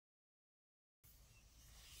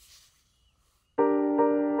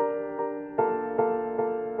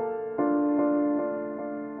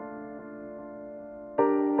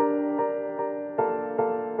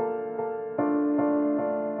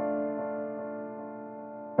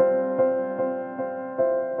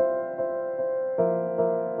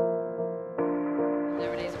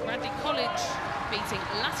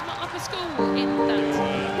representing Latimer Upper School in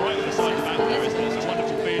that. Right at the side of that, it's a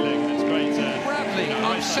wonderful feeling. It's great. Radley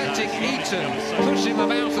upsetting Eton, pushing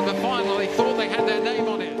them out of the final. They thought they had their name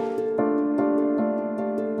on it.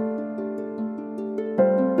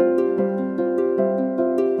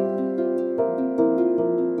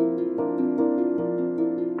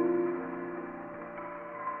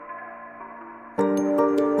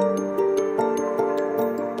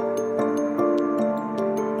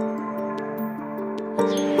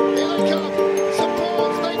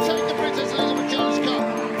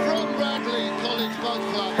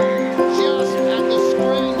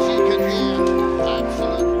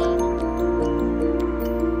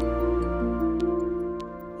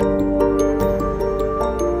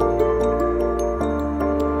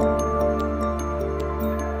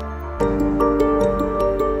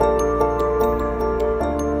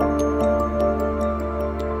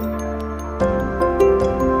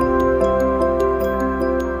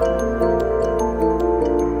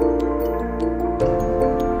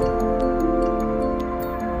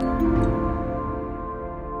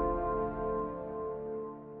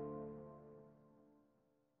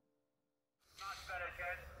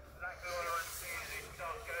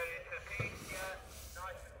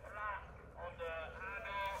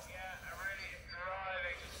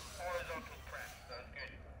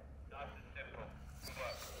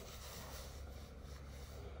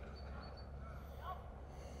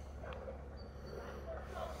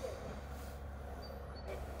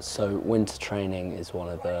 So winter training is one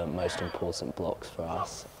of the most important blocks for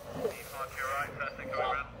us.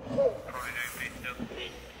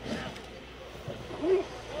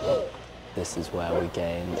 This is where we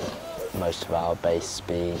gain most of our base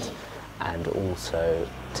speed, and also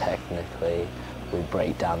technically we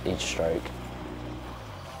break down each stroke.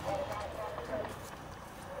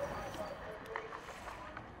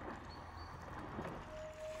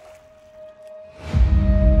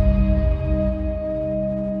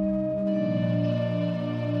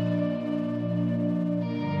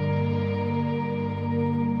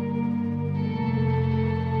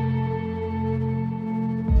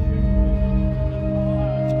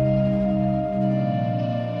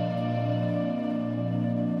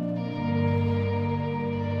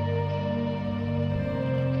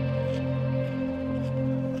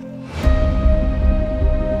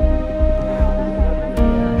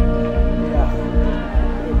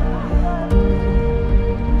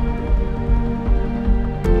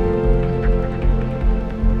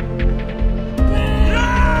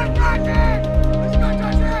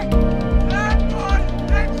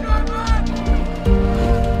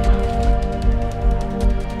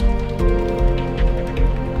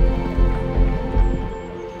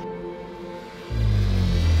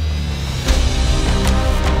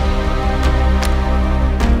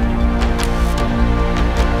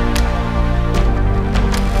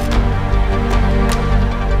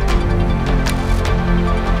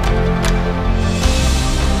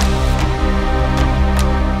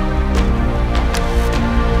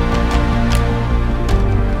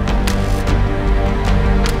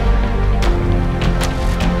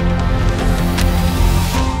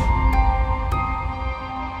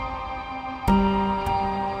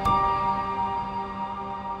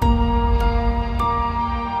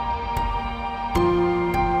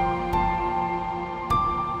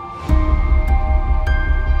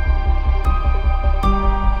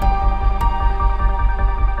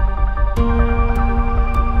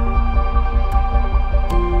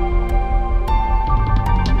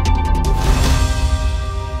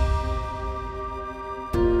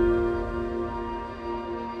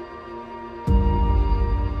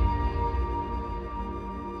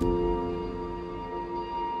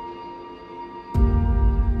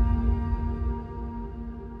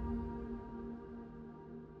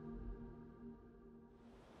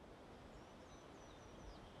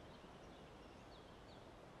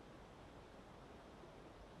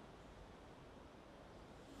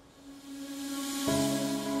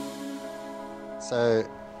 So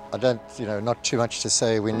I don't, not too much to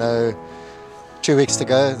say. We know 2 weeks to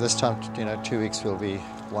go. This time, 2 weeks will be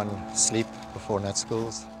one sleep before Nat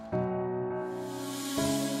schools.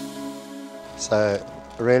 So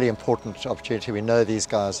a really important opportunity. We know these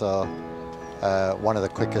guys are one of the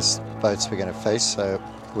quickest boats we're going to face, so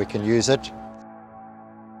we can use it.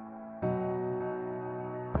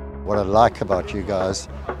 What I like about you guys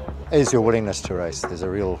is your willingness to race. There's a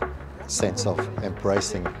real sense of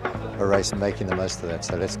embracing a race and making the most of that.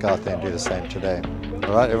 So let's go out there and do the same today.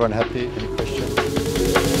 All right, everyone happy? Any questions?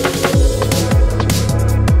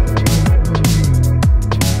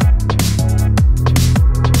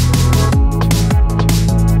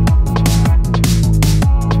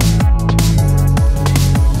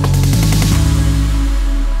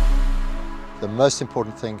 most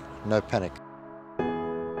important thing, no panic.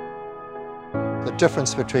 The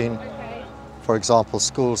difference between, for example,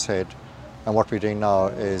 School's Head and what we're doing now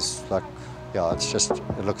is like, yeah,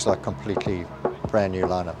 it looks like completely brand new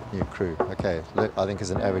lineup, new crew. Okay, I think it's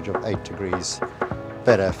an average of 8 degrees,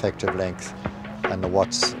 better effective length, and the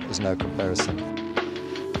watts is no comparison.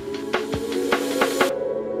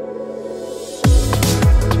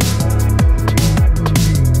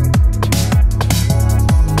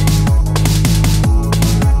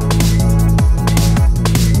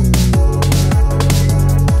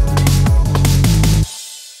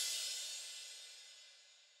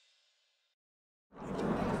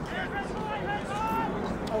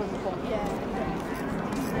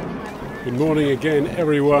 Good morning again,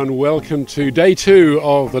 everyone. Welcome to day 2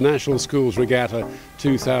 of the National Schools Regatta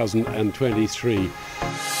 2023.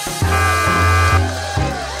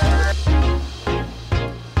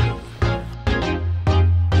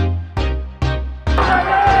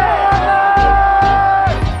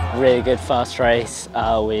 Really good first race.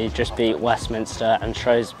 We just beat Westminster and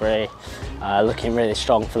Shrewsbury, looking really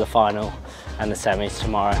strong for the final and the semis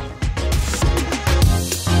tomorrow.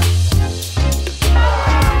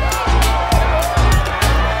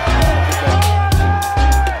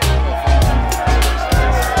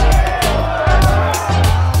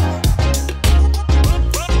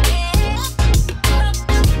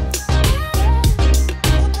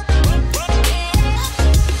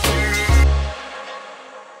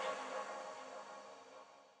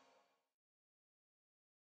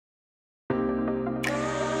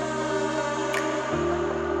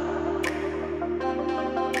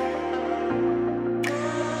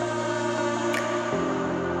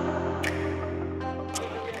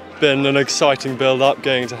 Been an exciting build-up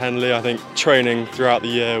going to Henley. I think training throughout the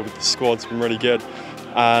year with the squad's been really good,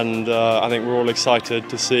 and I think we're all excited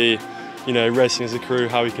to see, you know, racing as a crew,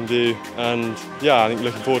 how we can do, and yeah, I think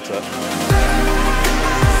looking forward to it.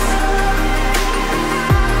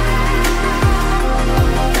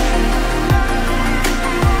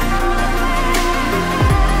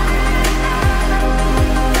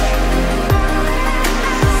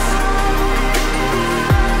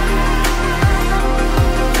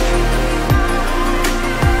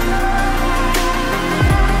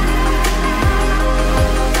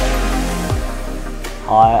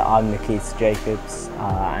 Hi, I'm Nikita Jacobs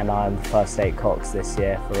and I'm the first 8 cocks this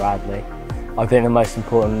year for Radley. I think the most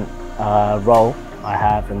important role I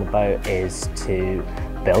have in the boat is to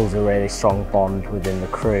build a really strong bond within the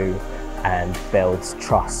crew and build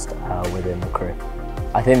trust within the crew.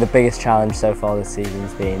 I think the biggest challenge so far this season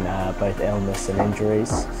has been both illness and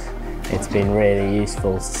injuries. It's been really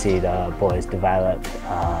useful to see the boys develop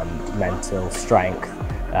mental strength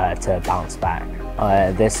to bounce back.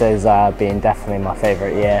 This has been definitely my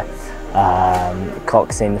favourite year.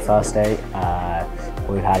 Coxing the first 8.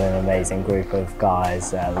 We've had an amazing group of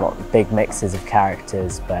guys, big mixes of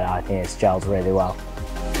characters, but I think it's gelled really well.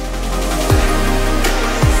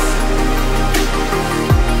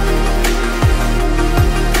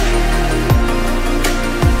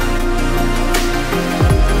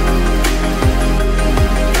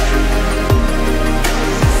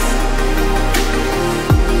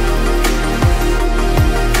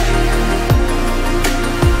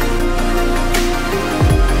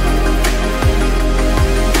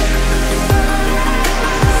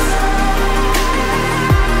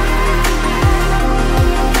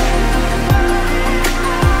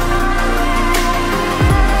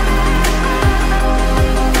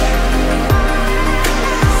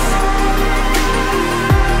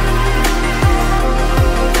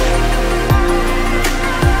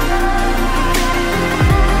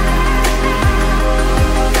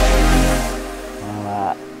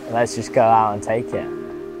 Let's just go out and take it.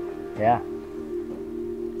 Yeah.